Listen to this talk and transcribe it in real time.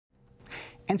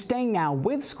And staying now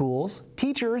with schools,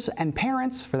 teachers and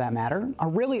parents, for that matter, are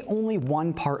really only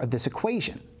one part of this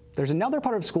equation. There's another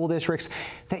part of school districts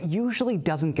that usually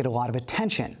doesn't get a lot of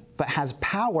attention, but has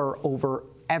power over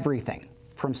everything,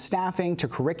 from staffing to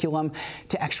curriculum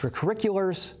to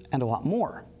extracurriculars and a lot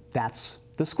more. That's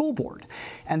the school board.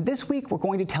 And this week, we're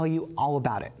going to tell you all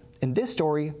about it in this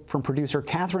story from producer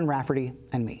Catherine Rafferty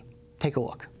and me. Take a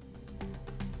look.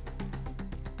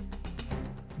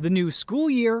 The new school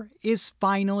year is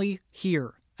finally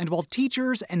here, and while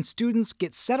teachers and students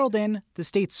get settled in, the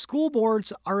state's school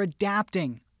boards are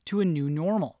adapting to a new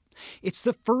normal. It's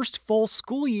the first full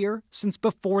school year since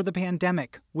before the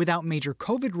pandemic, without major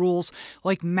COVID rules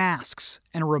like masks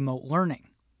and remote learning.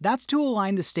 That's to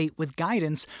align the state with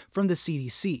guidance from the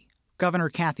CDC. Governor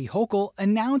Kathy Hochul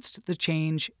announced the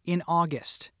change in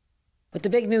August. But the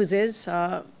big news is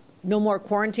no more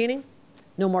quarantining,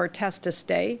 no more test to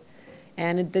stay.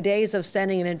 And the days of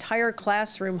sending an entire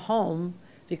classroom home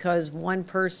because one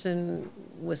person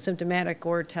was symptomatic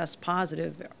or test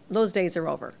positive, those days are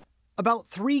over. About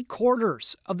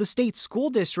 3/4 of the state's school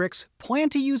districts plan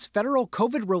to use federal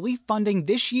COVID relief funding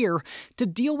this year to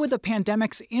deal with the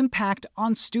pandemic's impact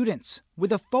on students,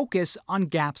 with a focus on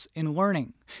gaps in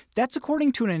learning. That's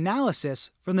according to an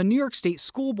analysis from the New York State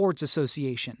School Boards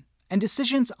Association. And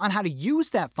decisions on how to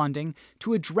use that funding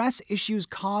to address issues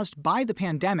caused by the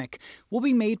pandemic will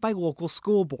be made by local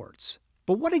school boards.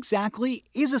 But what exactly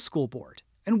is a school board?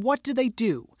 And what do they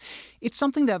do? It's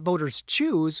something that voters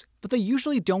choose, but they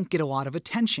usually don't get a lot of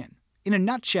attention. In a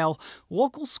nutshell,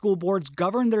 local school boards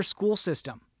govern their school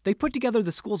system. They put together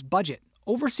the school's budget,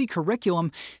 oversee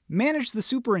curriculum, manage the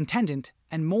superintendent,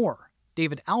 and more.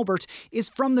 David Albert is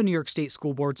from the New York State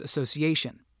School Boards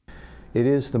Association. It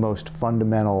is the most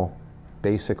fundamental,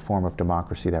 basic form of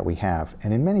democracy that we have.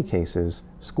 And in many cases,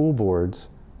 school boards,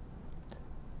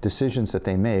 decisions that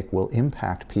they make will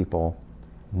impact people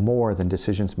more than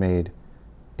decisions made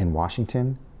in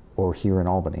Washington or here in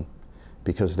Albany,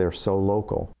 because they're so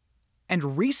local.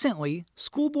 And recently,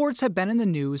 school boards have been in the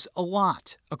news a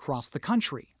lot across the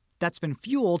country. That's been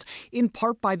fueled in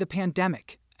part by the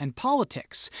pandemic and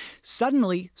politics.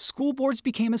 Suddenly, school boards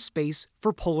became a space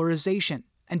for polarization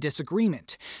and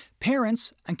disagreement.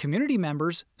 Parents and community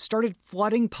members started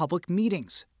flooding public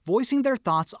meetings, voicing their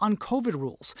thoughts on COVID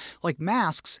rules like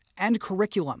masks and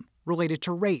curriculum related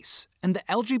to race and the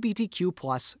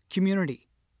LGBTQ+ community.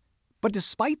 But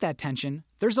despite that tension,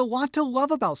 there's a lot to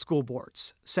love about school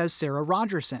boards, says Sarah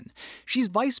Rogerson. She's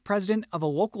vice president of a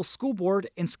local school board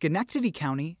in Schenectady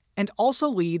County and also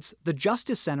leads the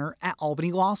Justice Center at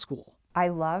Albany Law School. I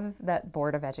love that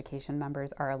Board of Education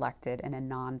members are elected in a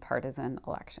nonpartisan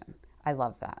election. I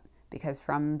love that because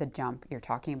from the jump, you're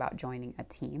talking about joining a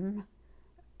team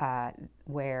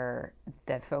where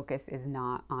the focus is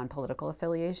not on political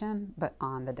affiliation, but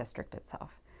on the district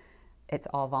itself. It's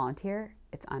all volunteer,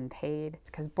 it's unpaid,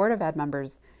 because Board of Ed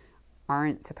members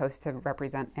aren't supposed to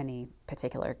represent any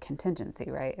particular contingency,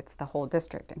 right? It's the whole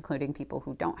district, including people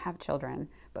who don't have children,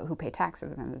 but who pay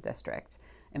taxes in the district,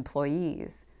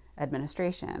 employees,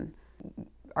 administration.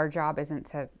 Our job isn't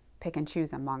to pick and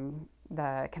choose among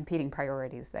the competing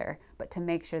priorities there, but to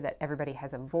make sure that everybody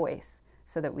has a voice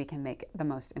so that we can make the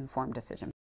most informed decision.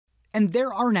 And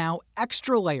there are now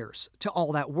extra layers to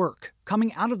all that work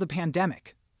coming out of the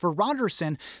pandemic. For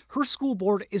Rogerson, her school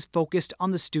board is focused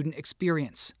on the student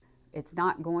experience. It's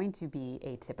not going to be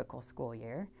a typical school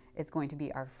year. It's going to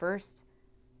be our first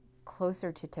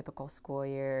closer to typical school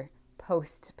year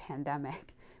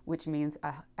post-pandemic, which means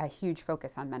a huge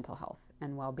focus on mental health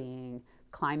and well-being,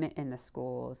 climate in the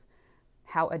schools,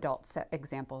 how adults set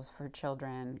examples for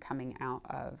children coming out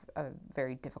of a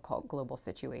very difficult global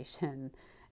situation.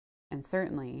 And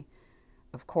certainly,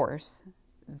 of course,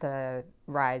 the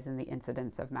rise in the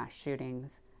incidence of mass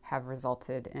shootings have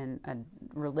resulted in a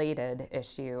related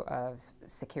issue of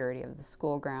security of the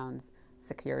school grounds,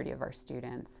 security of our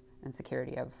students, and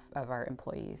security of our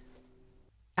employees.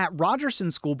 At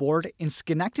Rogerson School Board in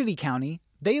Schenectady County,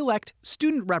 they elect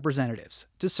student representatives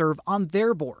to serve on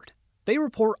their board. They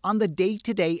report on the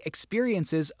day-to-day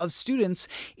experiences of students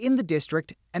in the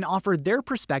district and offer their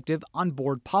perspective on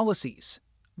board policies.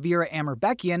 Vera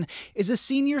Amerbekian is a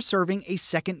senior serving a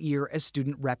second year as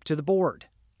student rep to the board.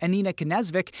 And Nina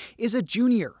Knezvik is a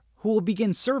junior who will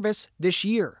begin service this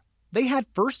year. They had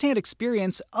firsthand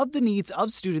experience of the needs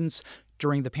of students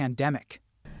during the pandemic.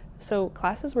 So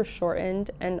classes were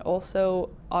shortened, and also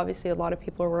obviously a lot of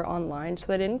people were online, so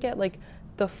they didn't get like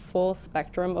the full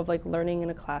spectrum of like learning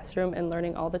in a classroom and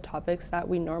learning all the topics that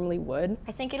we normally would.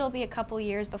 I think it'll be a couple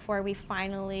years before we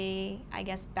finally, I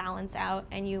guess, balance out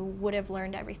and you would have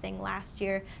learned everything last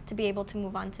year to be able to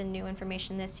move on to new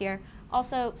information this year.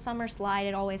 Also, summer slide,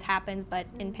 it always happens, but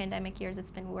in pandemic years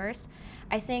it's been worse.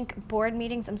 I think board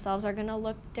meetings themselves are going to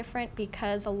look different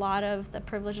because a lot of the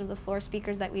privilege of the floor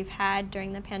speakers that we've had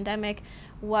during the pandemic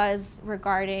was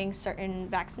regarding certain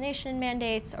vaccination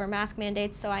mandates or mask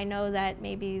mandates, so I know that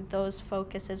maybe those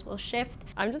focuses will shift.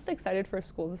 I'm just excited for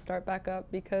school to start back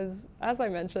up because, as I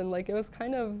mentioned, like it was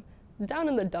kind of down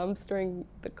in the dumps during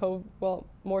the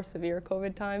more severe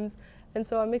COVID times. And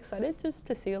so I'm excited just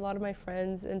to see a lot of my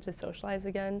friends and to socialize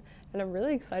again. And I'm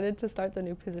really excited to start the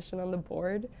new position on the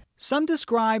board. Some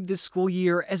describe this school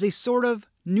year as a sort of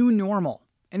new normal,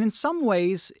 and in some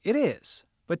ways it is.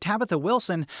 But Tabitha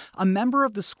Wilson, a member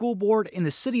of the school board in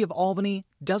the city of Albany,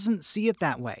 doesn't see it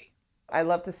that way. I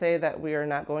love to say that we are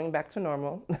not going back to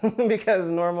normal because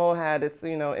normal had its,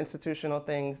 institutional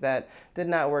things that did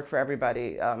not work for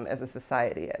everybody as a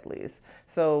society, at least.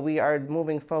 So we are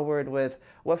moving forward with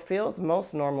what feels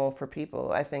most normal for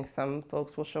people. I think some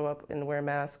folks will show up and wear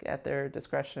masks at their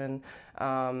discretion,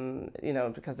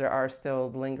 because there are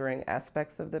still lingering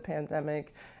aspects of the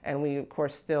pandemic. And we, of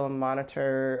course, still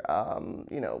monitor,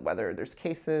 whether there's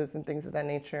cases and things of that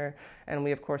nature. And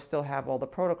we, of course, still have all the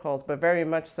protocols, but very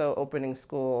much so opening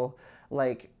school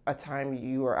like a time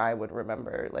you or I would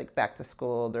remember, like back to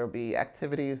school. There'll be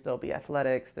activities, there'll be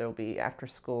athletics, there'll be after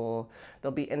school,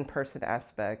 there'll be in-person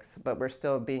aspects, but we're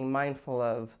still being mindful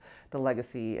of the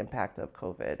legacy impact of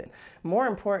COVID. More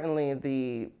importantly,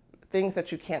 the things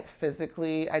that you can't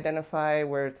physically identify,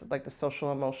 where it's like the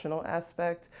social emotional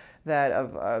aspect that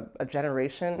of a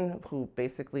generation who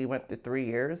basically went through 3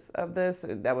 years of this.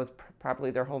 That was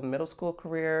probably their whole middle school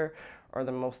career or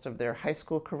the most of their high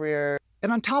school career.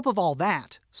 And on top of all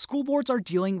that, school boards are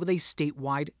dealing with a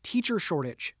statewide teacher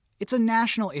shortage. It's a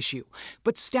national issue,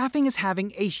 but staffing is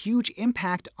having a huge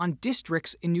impact on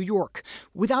districts in New York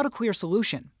without a clear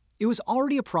solution. It was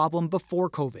already a problem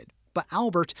before COVID, but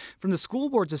Albert from the School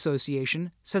Boards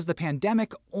Association says the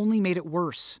pandemic only made it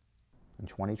worse. In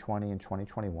 2020 and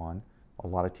 2021, a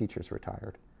lot of teachers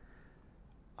retired.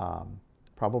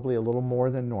 Probably a little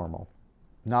more than normal.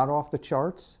 Not off the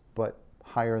charts, but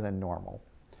higher than normal.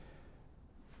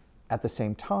 At the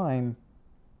same time,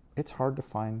 it's hard to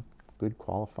find good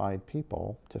qualified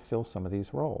people to fill some of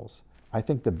these roles. I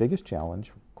think the biggest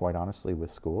challenge, quite honestly,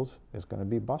 with schools is going to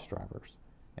be bus drivers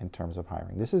in terms of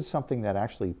hiring. This is something that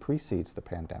actually precedes the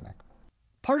pandemic.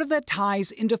 Part of that ties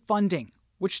into funding,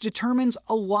 which determines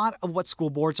a lot of what school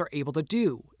boards are able to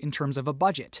do in terms of a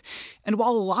budget. And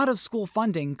while a lot of school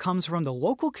funding comes from the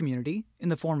local community in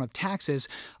the form of taxes,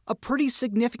 a pretty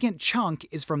significant chunk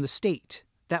is from the state.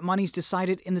 That money's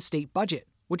decided in the state budget,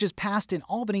 which is passed in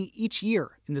Albany each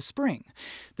year in the spring.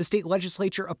 The state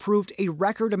legislature approved a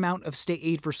record amount of state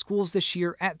aid for schools this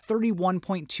year at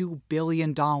 $31.2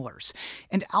 billion.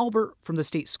 And Albert from the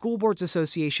State School Boards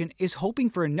Association is hoping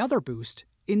for another boost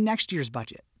in next year's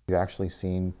budget. We've actually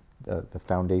seen the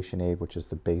foundation aid, which is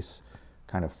the base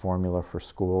kind of formula for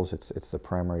schools. It's the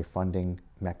primary funding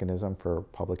mechanism for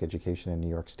public education in New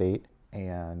York State.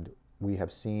 And we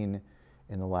have seen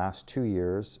in the last 2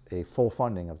 years a full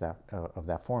funding of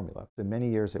that formula. In many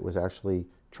years it was actually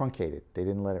truncated. They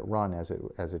didn't let it run as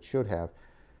it should have.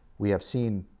 We have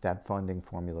seen that funding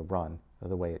formula run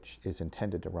the way it is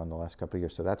intended to run the last couple of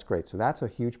years. So that's great. So that's a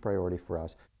huge priority for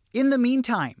us. In the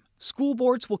meantime, school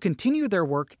boards will continue their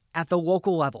work at the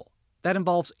local level. That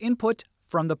involves input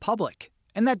from the public.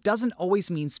 And that doesn't always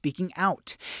mean speaking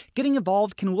out. Getting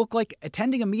involved can look like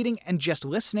attending a meeting and just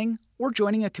listening, or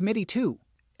joining a committee too.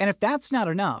 And if that's not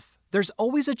enough, there's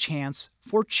always a chance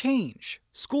for change.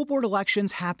 School board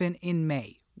elections happen in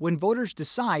May, when voters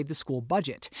decide the school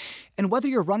budget. And whether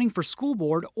you're running for school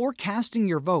board or casting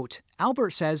your vote, Albert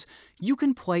says you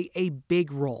can play a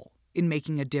big role in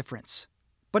making a difference.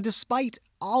 But despite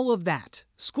all of that,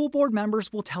 school board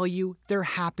members will tell you they're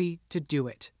happy to do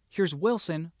it. Here's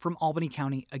Wilson from Albany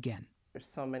County again. There's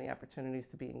so many opportunities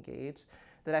to be engaged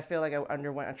that I feel like I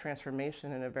underwent a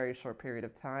transformation in a very short period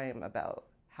of time about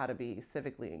how to be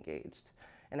civically engaged.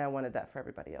 And I wanted that for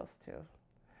everybody else too.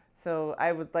 So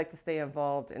I would like to stay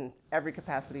involved in every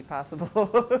capacity possible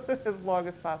as long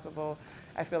as possible.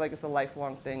 I feel like it's a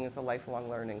lifelong thing. It's a lifelong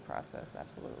learning process,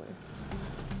 absolutely.